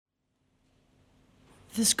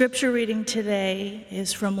The scripture reading today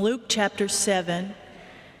is from Luke chapter 7,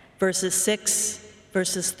 verses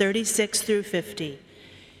 36 through 50.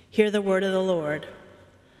 Hear the word of the Lord.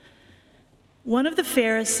 One of the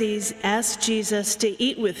Pharisees asked Jesus to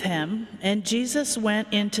eat with him, and Jesus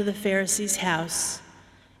went into the Pharisee's house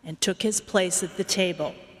and took his place at the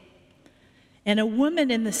table. And a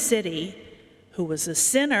woman in the city, who was a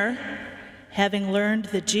sinner, having learned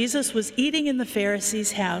that Jesus was eating in the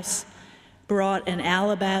Pharisee's house, brought an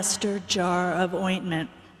alabaster jar of ointment.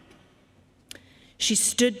 She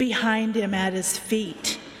stood behind him at his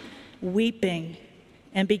feet, weeping,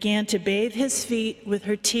 and began to bathe his feet with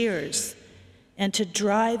her tears and to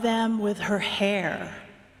dry them with her hair.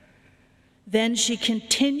 Then she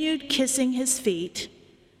continued kissing his feet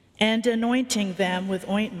and anointing them with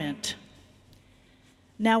ointment.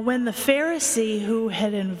 Now when the Pharisee who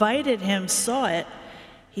had invited him saw it,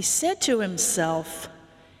 he said to himself,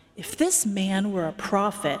 "If this man were a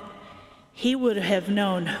prophet, he would have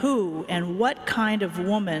known who and what kind of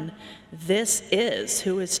woman this is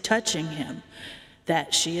who is touching him,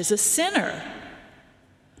 that she is a sinner."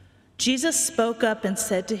 Jesus spoke up and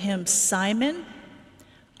said to him, "Simon,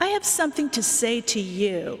 I have something to say to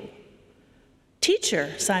you."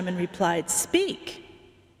 "Teacher," Simon replied, "speak."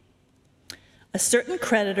 A certain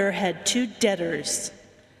creditor had two debtors.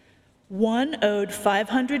 One owed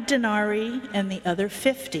 500 denarii and the other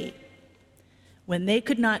 50. When they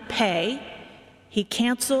could not pay, he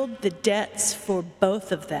canceled the debts for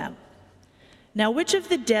both of them. Now which of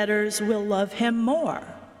the debtors will love him more?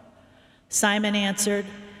 Simon answered,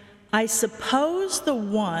 "I suppose the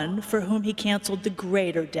one for whom he canceled the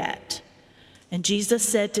greater debt." And Jesus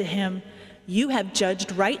said to him, "You have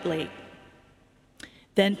judged rightly."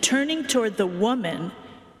 Then turning toward the woman,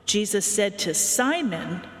 Jesus said to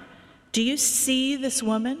Simon, "Do you see this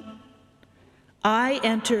woman? I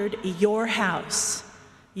entered your house.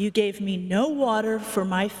 You gave me no water for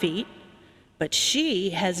my feet, but she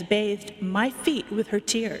has bathed my feet with her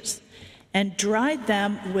tears and dried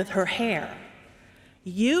them with her hair.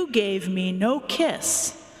 You gave me no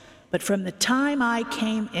kiss, but from the time I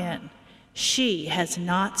came in, she has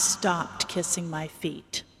not stopped kissing my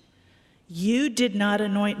feet. You did not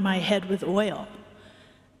anoint my head with oil,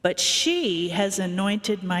 but she has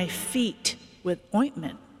anointed my feet with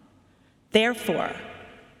ointment. Therefore,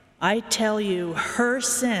 I tell you, her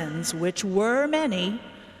sins, which were many,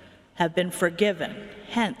 have been forgiven.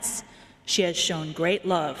 Hence, she has shown great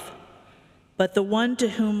love. But the one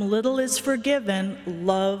to whom little is forgiven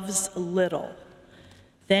loves little."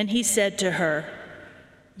 Then he said to her,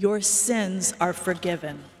 "Your sins are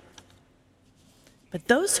forgiven." But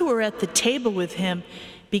those who were at the table with him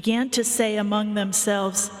began to say among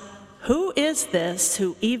themselves, "Who is this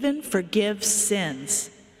who even forgives sins?"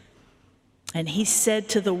 And he said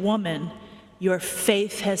to the woman, "Your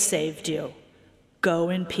faith has saved you. Go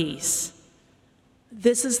in peace."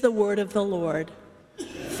 This is the word of the Lord.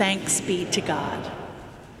 Thanks be to God.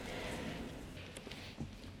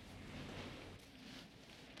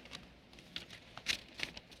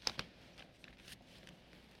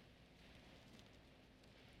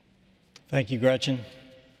 Thank you, Gretchen.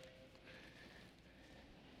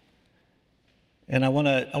 And I want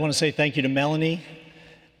to say thank you to Melanie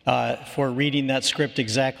for reading that script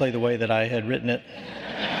exactly the way that I had written it.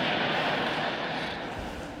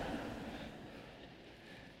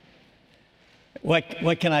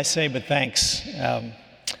 What can I say but thanks?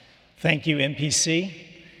 Thank you, MPC,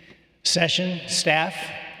 session, staff,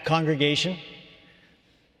 congregation,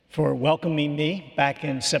 for welcoming me back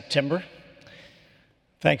in September.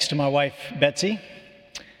 Thanks to my wife, Betsy,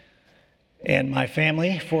 and my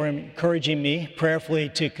family for encouraging me prayerfully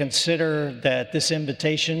to consider that this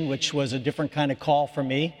invitation, which was a different kind of call for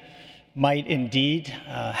me, might indeed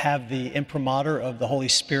have the imprimatur of the Holy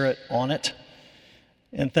Spirit on it.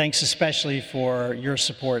 And thanks especially for your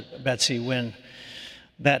support, Betsy, when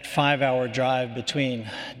that 5-hour drive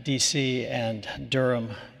between DC and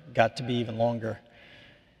Durham got to be even longer.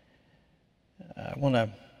 I want to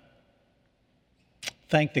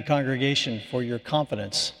thank the congregation for your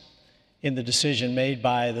confidence in the decision made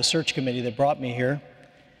by the search committee that brought me here.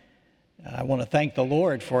 I want to thank the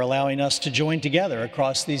Lord for allowing us to join together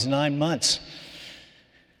across these 9 months.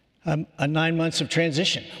 9 months of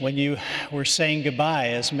transition when you were saying goodbye,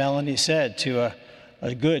 as Melanie said, to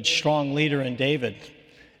a good, strong leader in David.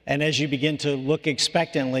 And as you begin to look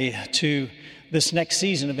expectantly to this next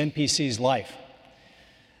season of MPC's life,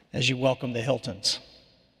 as you welcome the Hiltons,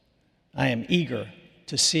 I am eager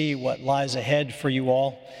to see what lies ahead for you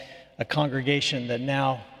all, a congregation that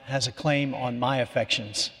now has a claim on my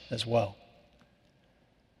affections as well.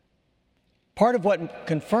 Part of what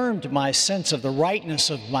confirmed my sense of the rightness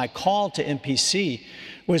of my call to MPC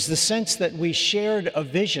was the sense that we shared a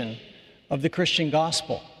vision of the Christian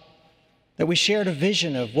gospel, that we shared a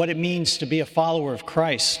vision of what it means to be a follower of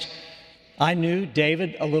Christ. I knew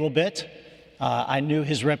David a little bit. I knew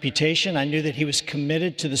his reputation. I knew that he was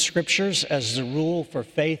committed to the scriptures as the rule for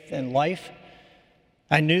faith and life.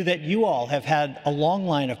 I knew that you all have had a long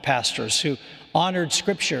line of pastors who honored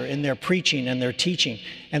scripture in their preaching and their teaching,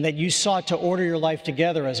 and that you sought to order your life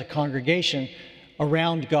together as a congregation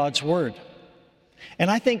around God's word.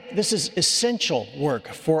 And I think this is essential work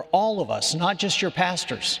for all of us, not just your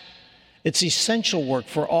pastors. It's essential work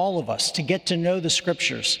for all of us to get to know the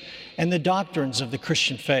scriptures and the doctrines of the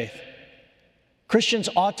Christian faith. Christians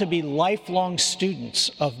ought to be lifelong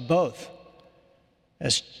students of both,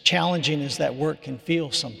 as challenging as that work can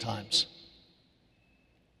feel sometimes.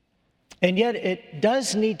 And yet it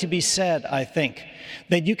does need to be said, I think,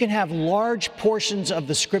 that you can have large portions of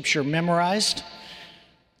the scripture memorized.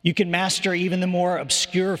 You can master even the more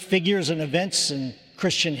obscure figures and events in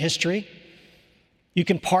Christian history. You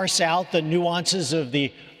can parse out the nuances of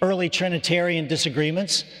the early Trinitarian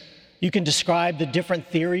disagreements. You can describe the different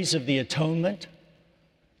theories of the atonement.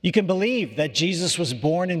 You can believe that Jesus was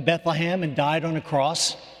born in Bethlehem and died on a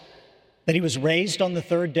cross, that he was raised on the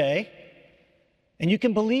third day, and you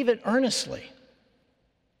can believe it earnestly.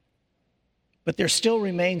 But there still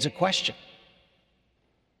remains a question,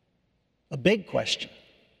 a big question.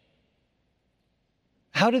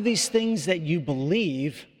 How do these things that you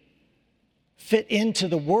believe fit into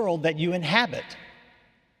the world that you inhabit?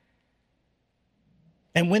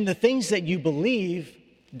 And when the things that you believe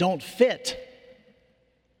don't fit,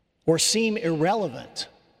 or seem irrelevant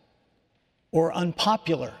or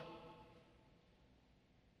unpopular,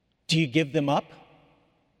 do you give them up?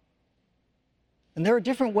 And there are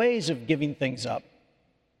different ways of giving things up.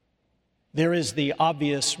 There is the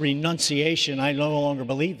obvious renunciation. I no longer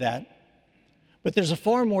believe that. But there's a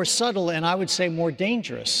far more subtle and I would say more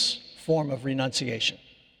dangerous form of renunciation,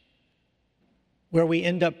 where we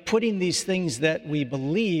end up putting these things that we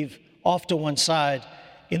believe off to one side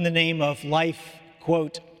in the name of life,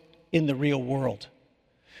 quote, in the real world.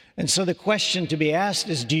 And so the question to be asked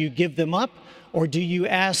is, do you give them up, or do you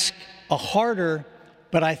ask a harder,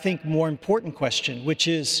 but I think more important question, which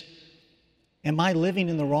is, am I living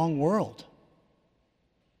in the wrong world?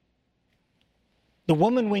 The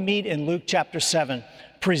woman we meet in Luke chapter 7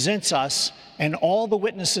 presents us and all the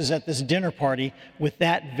witnesses at this dinner party with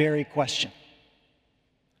that very question.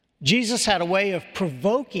 Jesus had a way of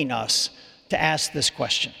provoking us to ask this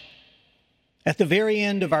question. At the very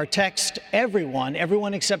end of our text, everyone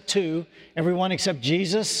except two, everyone except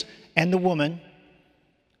Jesus and the woman,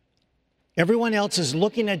 everyone else is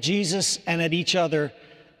looking at Jesus and at each other,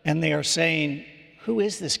 and they are saying, who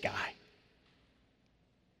is this guy?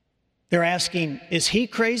 They're asking, is he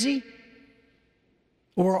crazy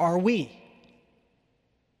or are we?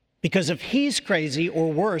 Because if he's crazy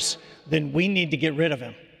or worse, then we need to get rid of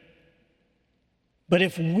him. But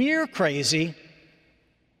if we're crazy,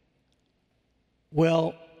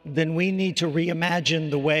 well, then we need to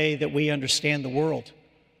reimagine the way that we understand the world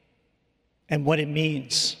and what it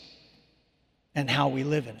means and how we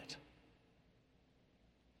live in it.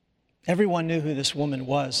 Everyone knew who this woman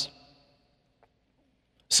was.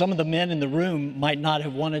 Some of the men in the room might not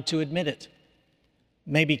have wanted to admit it,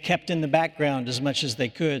 maybe kept in the background as much as they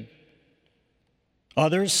could.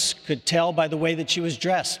 Others could tell by the way that she was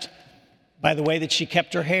dressed, by the way that she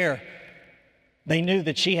kept her hair. They knew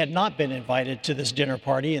that she had not been invited to this dinner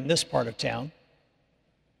party in this part of town.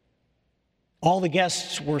 All the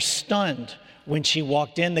guests were stunned when she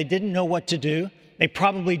walked in. They didn't know what to do. They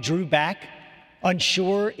probably drew back,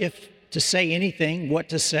 unsure if to say anything, what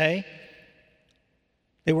to say.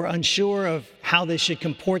 They were unsure of how they should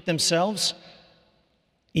comport themselves,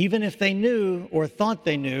 even if they knew or thought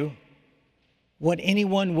they knew what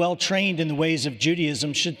anyone well-trained in the ways of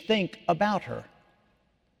Judaism should think about her.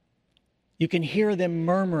 You can hear them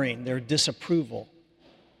murmuring their disapproval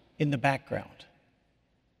in the background.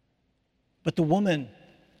 But the woman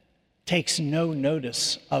takes no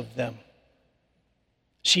notice of them.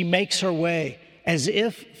 She makes her way as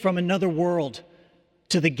if from another world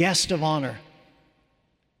to the guest of honor.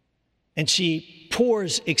 And she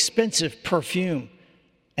pours expensive perfume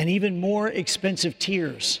and even more expensive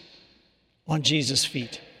tears on Jesus'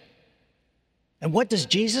 feet. And what does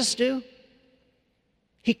Jesus do?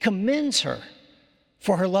 He commends her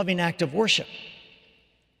for her loving act of worship.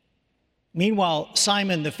 Meanwhile,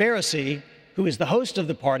 Simon the Pharisee, who is the host of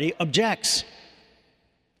the party, objects.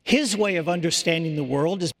 His way of understanding the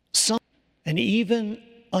world is and even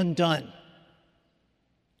undone.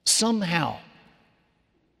 Somehow,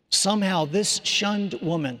 this shunned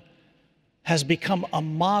woman has become a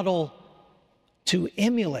model to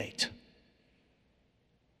emulate.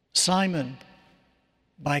 Simon,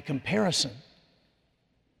 by comparison,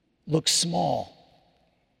 looks small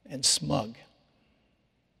and smug.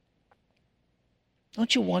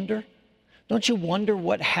 Don't you wonder? Don't you wonder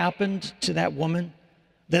what happened to that woman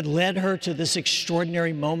that led her to this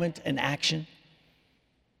extraordinary moment and action?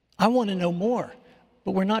 I want to know more,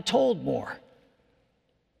 but we're not told more.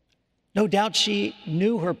 No doubt she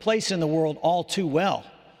knew her place in the world all too well.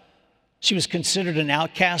 She was considered an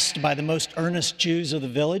outcast by the most earnest Jews of the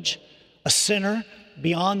village, a sinner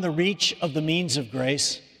beyond the reach of the means of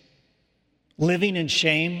grace, living in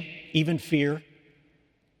shame, even fear.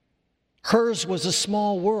 Hers was a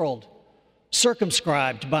small world,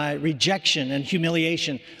 circumscribed by rejection and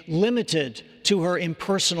humiliation, limited to her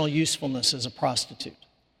impersonal usefulness as a prostitute.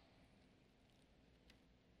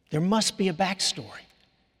 There must be a backstory.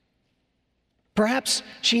 Perhaps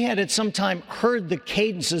she had at some time heard the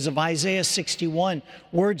cadences of Isaiah 61,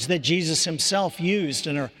 words that Jesus himself used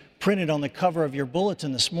and are printed on the cover of your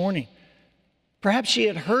bulletin this morning. Perhaps she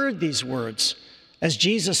had heard these words as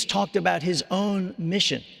Jesus talked about his own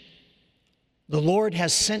mission. The Lord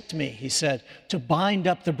has sent me, he said, to bind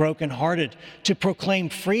up the brokenhearted, to proclaim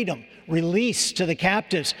freedom, release to the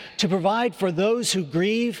captives, to provide for those who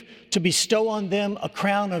grieve, to bestow on them a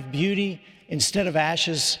crown of beauty instead of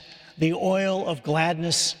ashes, the oil of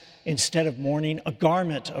gladness instead of mourning, a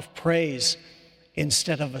garment of praise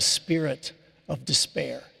instead of a spirit of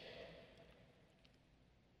despair.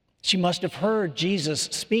 She must have heard Jesus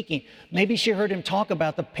speaking. Maybe she heard him talk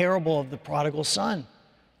about the parable of the prodigal son.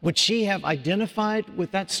 Would she have identified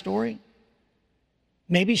with that story?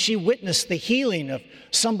 Maybe she witnessed the healing of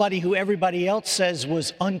somebody who everybody else says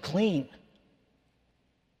was unclean.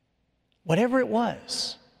 Whatever it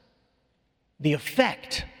was, the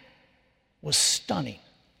effect was stunning.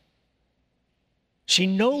 She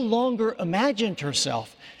no longer imagined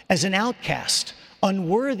herself as an outcast,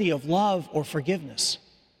 unworthy of love or forgiveness.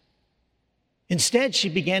 Instead, she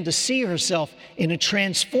began to see herself in a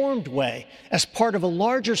transformed way as part of a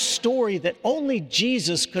larger story that only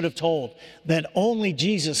Jesus could have told, that only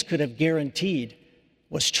Jesus could have guaranteed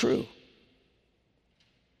was true.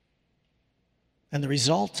 And the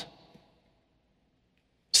result?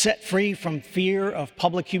 Set free from fear of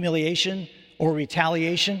public humiliation or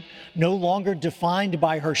retaliation, no longer defined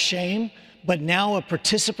by her shame, but now a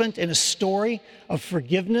participant in a story of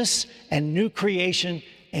forgiveness and new creation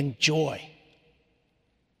and joy.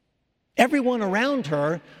 Everyone around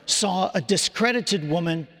her saw a discredited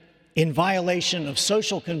woman in violation of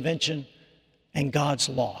social convention and God's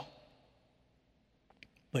law.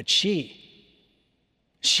 But she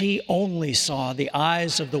only saw the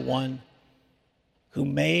eyes of the one who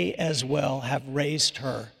may as well have raised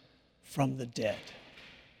her from the dead.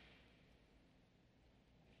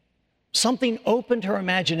 Something opened her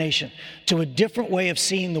imagination to a different way of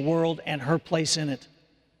seeing the world and her place in it.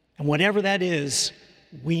 And whatever that is,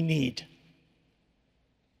 we need.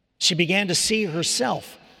 She began to see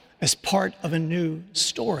herself as part of a new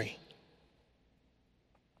story.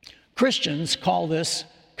 Christians call this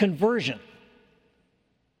conversion.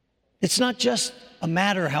 It's not just a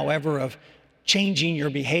matter, however, of changing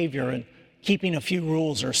your behavior and keeping a few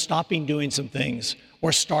rules or stopping doing some things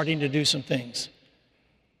or starting to do some things.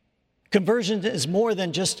 Conversion is more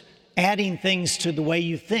than just adding things to the way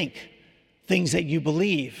you think, things that you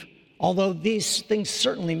believe, although these things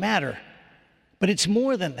certainly matter. But it's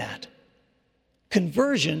more than that.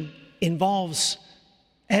 Conversion involves,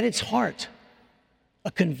 at its heart, a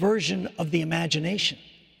conversion of the imagination.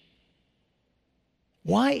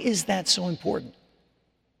 Why is that so important?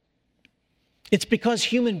 It's because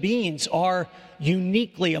human beings are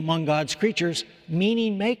uniquely among God's creatures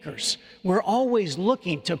meaning makers. We're always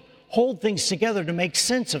looking to hold things together to make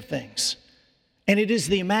sense of things. And it is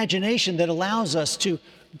the imagination that allows us to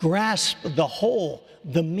grasp the whole,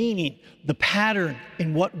 the meaning, the pattern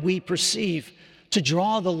in what we perceive, to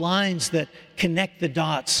draw the lines that connect the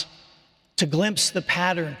dots, to glimpse the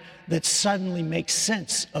pattern that suddenly makes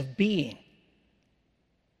sense of being.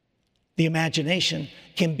 The imagination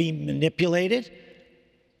can be manipulated,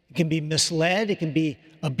 it can be misled, it can be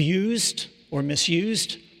abused or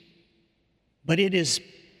misused, but it is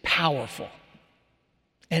powerful.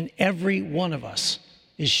 And every one of us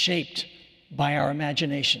is shaped by our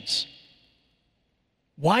imaginations.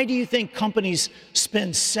 Why do you think companies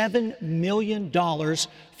spend $7 million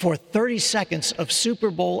for 30 seconds of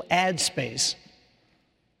Super Bowl ad space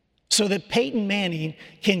so that Peyton Manning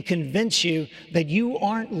can convince you that you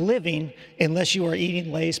aren't living unless you are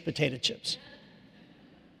eating Lay's potato chips?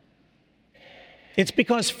 It's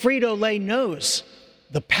because Frito-Lay knows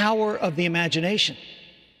the power of the imagination.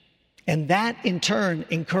 And that, in turn,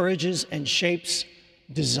 encourages and shapes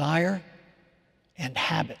desire and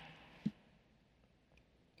habit.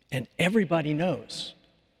 And everybody knows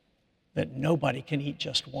that nobody can eat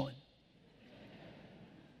just one.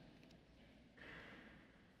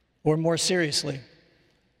 Or more seriously,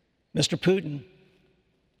 Mr. Putin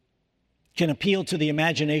can appeal to the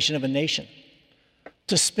imagination of a nation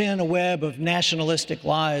to spin a web of nationalistic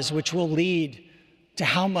lies which will lead to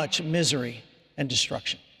how much misery and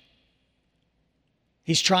destruction.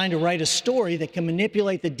 He's trying to write a story that can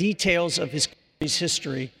manipulate the details of his country's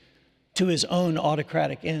history to his own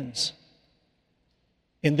autocratic ends.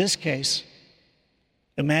 In this case,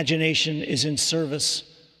 imagination is in service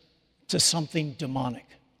to something demonic.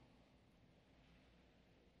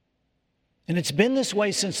 And it's been this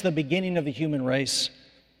way since the beginning of the human race,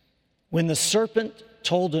 when the serpent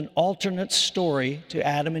told an alternate story to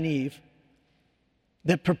Adam and Eve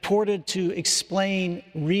that purported to explain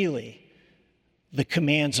really the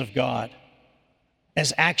commands of God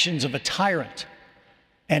as actions of a tyrant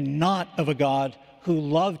and not of a God who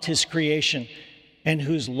loved his creation and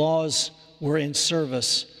whose laws were in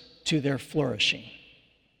service to their flourishing.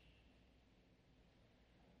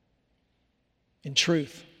 In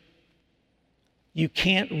truth, you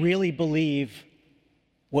can't really believe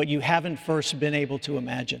what you haven't first been able to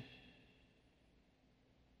imagine.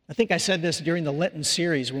 I think I said this during the Lenten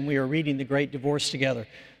series when we were reading The Great Divorce together.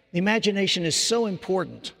 The imagination is so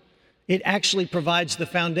important. It actually provides the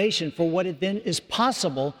foundation for what it then is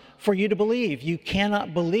possible for you to believe. You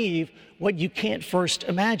cannot believe what you can't first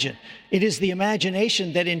imagine. It is the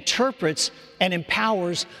imagination that interprets and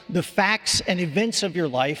empowers the facts and events of your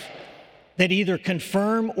life that either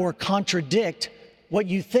confirm or contradict what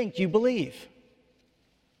you think you believe.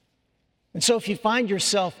 And so if you find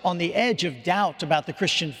yourself on the edge of doubt about the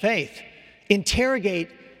Christian faith, interrogate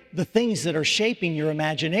the things that are shaping your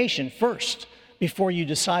imagination first before you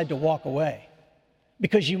decide to walk away.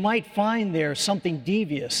 Because you might find there something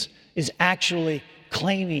devious is actually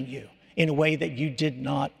claiming you in a way that you did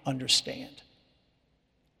not understand.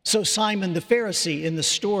 So Simon the Pharisee in the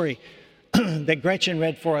story that Gretchen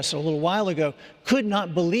read for us a little while ago could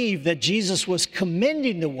not believe that Jesus was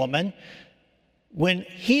commending the woman when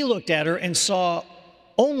he looked at her and saw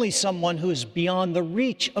only someone who is beyond the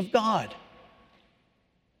reach of God.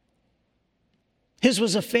 His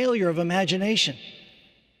was a failure of imagination.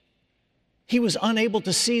 He was unable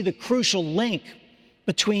to see the crucial link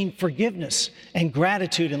between forgiveness and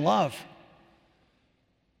gratitude and love.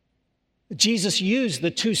 Jesus used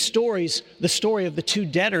the two stories, the story of the two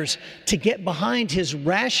debtors, to get behind his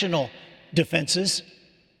rational defenses,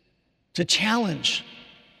 to challenge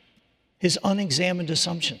his unexamined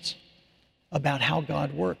assumptions about how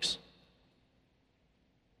God works.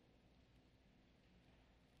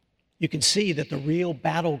 You can see that the real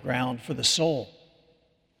battleground for the soul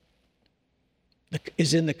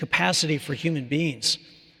is in the capacity for human beings,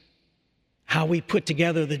 how we put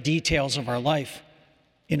together the details of our life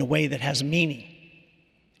in a way that has meaning.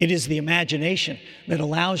 It is the imagination that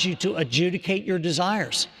allows you to adjudicate your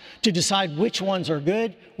desires, to decide which ones are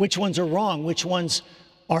good, which ones are wrong, which ones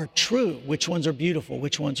are true, which ones are beautiful,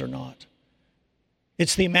 which ones are not.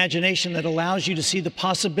 It's the imagination that allows you to see the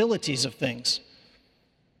possibilities of things.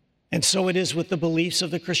 And so it is with the beliefs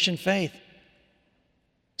of the Christian faith.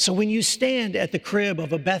 So when you stand at the crib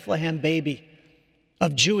of a Bethlehem baby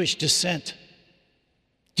of Jewish descent,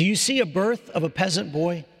 do you see a birth of a peasant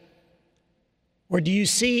boy? Or do you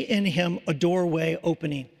see in him a doorway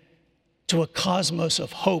opening to a cosmos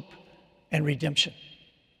of hope and redemption?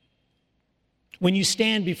 When you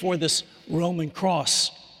stand before this Roman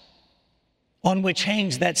cross on which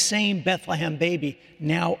hangs that same Bethlehem baby,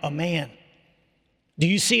 now a man, do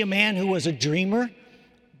you see a man who was a dreamer,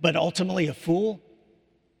 but ultimately a fool?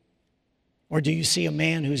 Or do you see a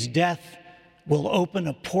man whose death will open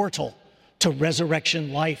a portal to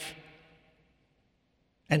resurrection life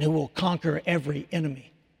and who will conquer every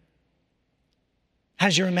enemy?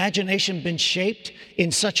 Has your imagination been shaped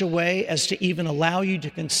in such a way as to even allow you to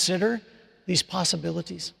consider these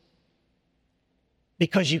possibilities?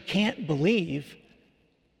 Because you can't believe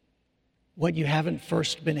what you haven't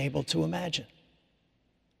first been able to imagine.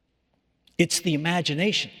 It's the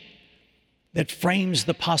imagination that frames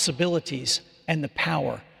the possibilities and the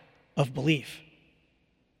power of belief.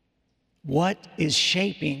 What is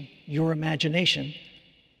shaping your imagination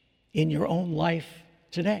in your own life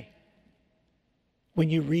today? When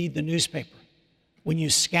you read the newspaper, when you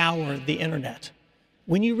scour the internet,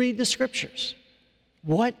 when you read the scriptures,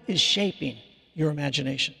 what is shaping your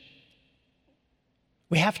imagination?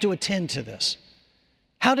 We have to attend to this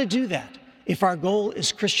How to do that if our goal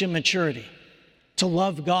is Christian maturity, to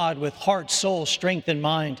love God with heart, soul, strength, and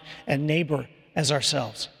mind, and neighbor as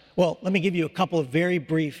ourselves? Well, let me give you a couple of very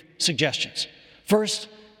brief suggestions. First,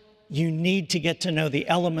 you need to get to know the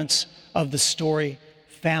elements of the story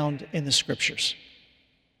found in the scriptures.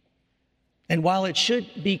 And while it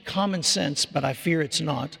should be common sense, but I fear it's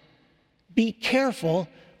not, be careful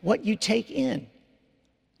what you take in.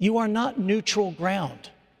 You are not neutral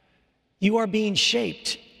ground. You are being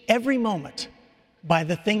shaped every moment by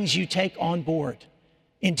the things you take on board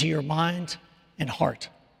into your mind and heart.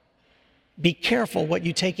 Be careful what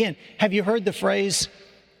you take in. Have you heard the phrase,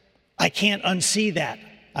 "I can't unsee that.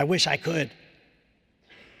 I wish I could"?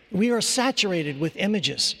 We are saturated with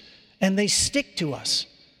images, and they stick to us.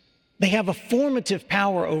 They have a formative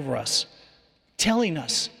power over us, telling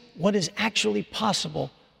us what is actually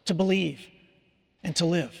possible to believe and to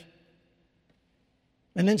live.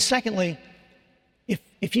 And then secondly,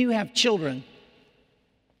 if you have children,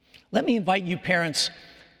 let me invite you parents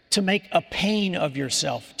to make a pain of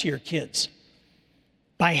yourself to your kids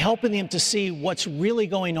by helping them to see what's really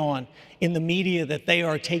going on in the media that they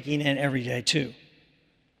are taking in every day too.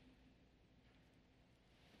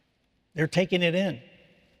 They're taking it in.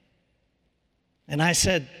 And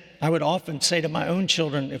I would often say to my own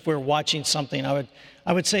children, if we're watching something, I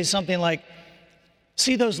would say something like,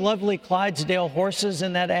 "See those lovely Clydesdale horses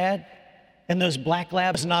in that ad? And those black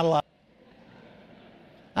labs? Not a lot."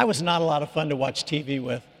 I was not a lot of fun to watch TV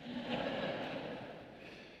with.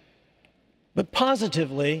 But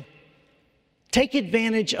positively, take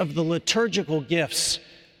advantage of the liturgical gifts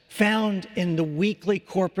found in the weekly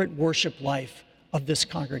corporate worship life of this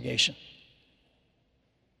congregation.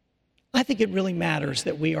 I think it really matters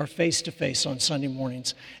that we are face-to-face on Sunday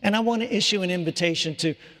mornings. And I want to issue an invitation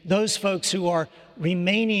to those folks who are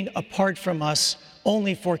remaining apart from us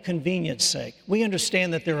only for convenience sake. We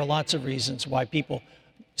understand that there are lots of reasons why people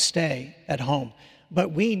stay at home,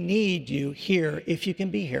 but we need you here if you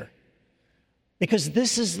can be here. Because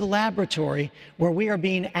this is the laboratory where we are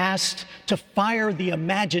being asked to fire the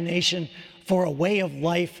imagination for a way of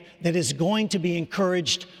life that is going to be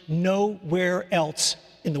encouraged nowhere else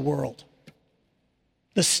in the world.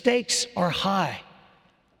 The stakes are high.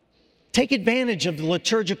 Take advantage of the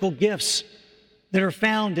liturgical gifts that are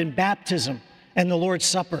found in baptism and the Lord's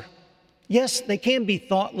Supper. Yes, they can be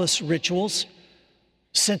thoughtless rituals,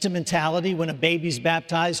 sentimentality when a baby's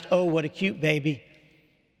baptized, oh, what a cute baby.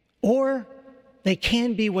 Or they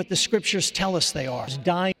can be what the scriptures tell us they are.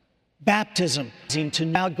 Dying, baptism, to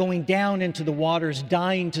now going down into the waters,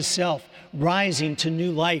 dying to self, rising to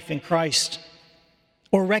new life in Christ.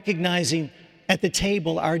 Or recognizing at the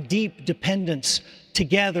table our deep dependence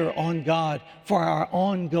together on God for our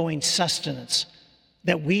ongoing sustenance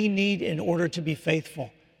that we need in order to be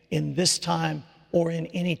faithful in this time or in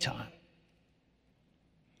any time.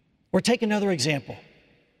 Or take another example.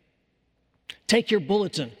 Take your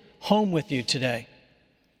bulletin home with you today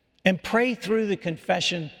and pray through the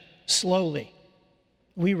confession slowly.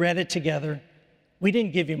 We read it together. We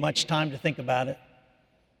didn't give you much time to think about it.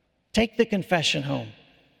 Take the confession home.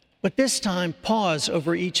 But this time, pause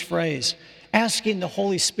over each phrase, asking the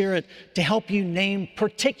Holy Spirit to help you name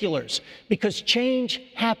particulars, because change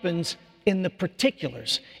happens in the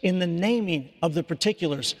particulars, in the naming of the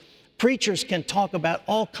particulars. Preachers can talk about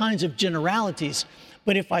all kinds of generalities,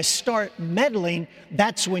 but if I start meddling,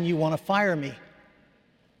 that's when you want to fire me.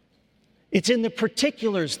 It's in the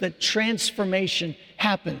particulars that transformation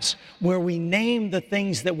happens, where we name the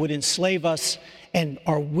things that would enslave us and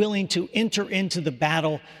are willing to enter into the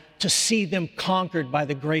battle to see them conquered by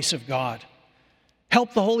the grace of God.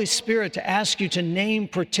 Help the Holy Spirit to ask you to name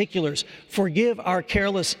particulars. Forgive our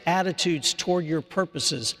careless attitudes toward your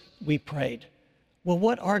purposes, we prayed. Well,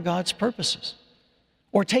 what are God's purposes?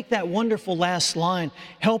 Or take that wonderful last line,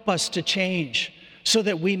 help us to change so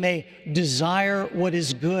that we may desire what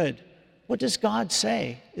is good. What does God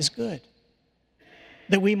say is good?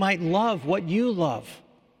 That we might love what you love.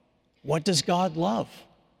 What does God love?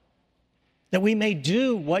 That we may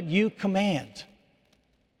do what you command.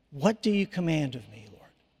 What do you command of me,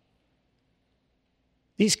 Lord?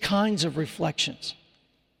 These kinds of reflections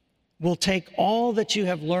will take all that you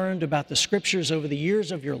have learned about the scriptures over the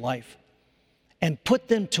years of your life and put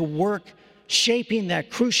them to work shaping that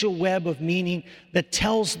crucial web of meaning that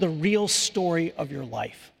tells the real story of your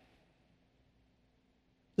life.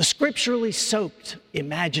 The scripturally soaked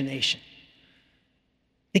imagination.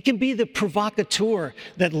 It can be the provocateur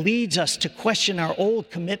that leads us to question our old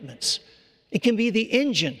commitments. It can be the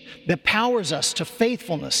engine that powers us to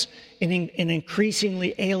faithfulness in an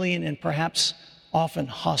increasingly alien and perhaps often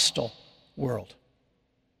hostile world.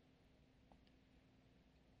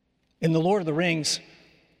 In The Lord of the Rings,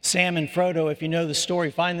 Sam and Frodo, if you know the story,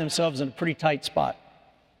 find themselves in a pretty tight spot.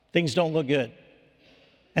 Things don't look good.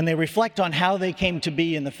 And they reflect on how they came to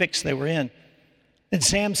be in the fix they were in. And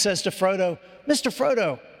Sam says to Frodo, "Mr.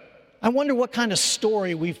 Frodo, I wonder what kind of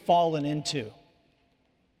story we've fallen into."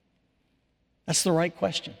 That's the right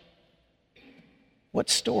question. What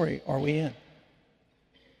story are we in?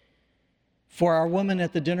 For our woman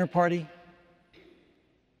at the dinner party,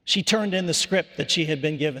 she turned in the script that she had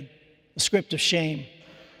been given, the script of shame,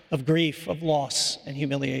 of grief, of loss, and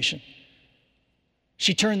humiliation.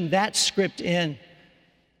 She turned that script in,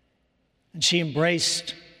 and she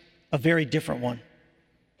embraced a very different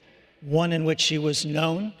one in which she was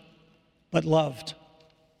known, but loved,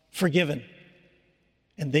 forgiven,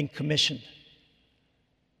 and then commissioned.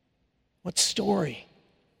 What story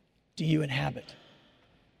do you inhabit?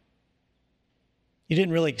 You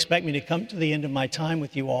didn't really expect me to come to the end of my time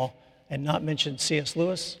with you all and not mention C.S.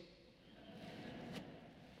 Lewis.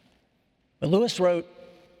 But Lewis wrote,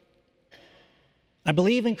 "I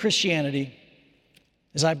believe in Christianity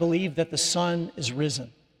as I believe that the sun is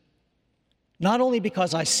risen, not only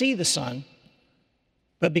because I see the sun,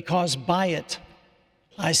 but because by it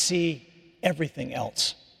I see everything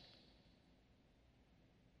else."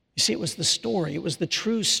 You see, it was the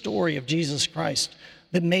true story of Jesus Christ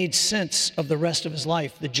that made sense of the rest of his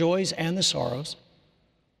life, the joys and the sorrows,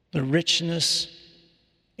 the richness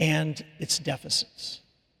and its deficits.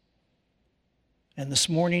 And this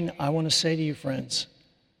morning, I want to say to you, friends,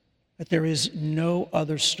 that there is no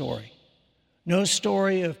other story, no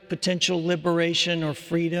story of potential liberation or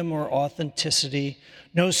freedom or authenticity,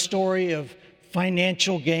 no story of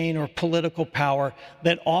financial gain or political power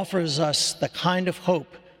that offers us the kind of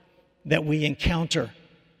hope that we encounter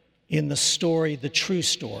in the story, the true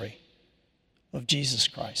story of Jesus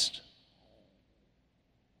Christ.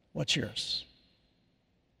 What's yours?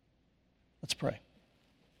 Let's pray.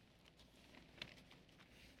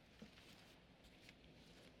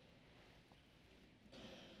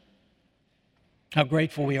 How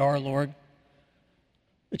grateful we are, Lord,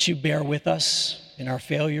 that you bear with us in our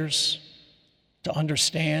failures to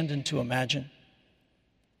understand and to imagine.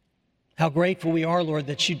 How grateful we are, Lord,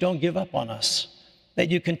 that you don't give up on us,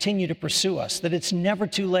 that you continue to pursue us, that it's never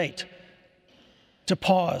too late to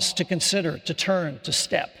pause, to consider, to turn, to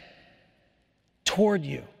step toward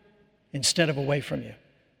you instead of away from you.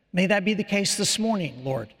 May that be the case this morning,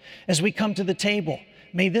 Lord. As we come to the table,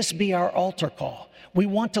 may this be our altar call. We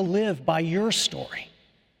want to live by your story.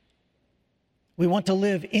 We want to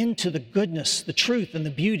live into the goodness, the truth, and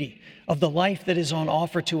the beauty of the life that is on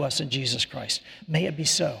offer to us in Jesus Christ. May it be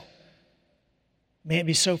so. May it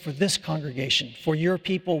be so for this congregation, for your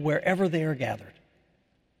people wherever they are gathered.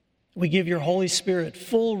 We give your Holy Spirit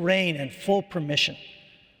full reign and full permission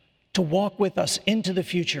to walk with us into the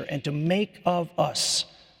future and to make of us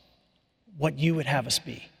what you would have us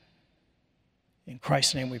be. In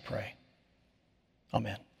Christ's name we pray.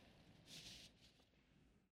 Amen.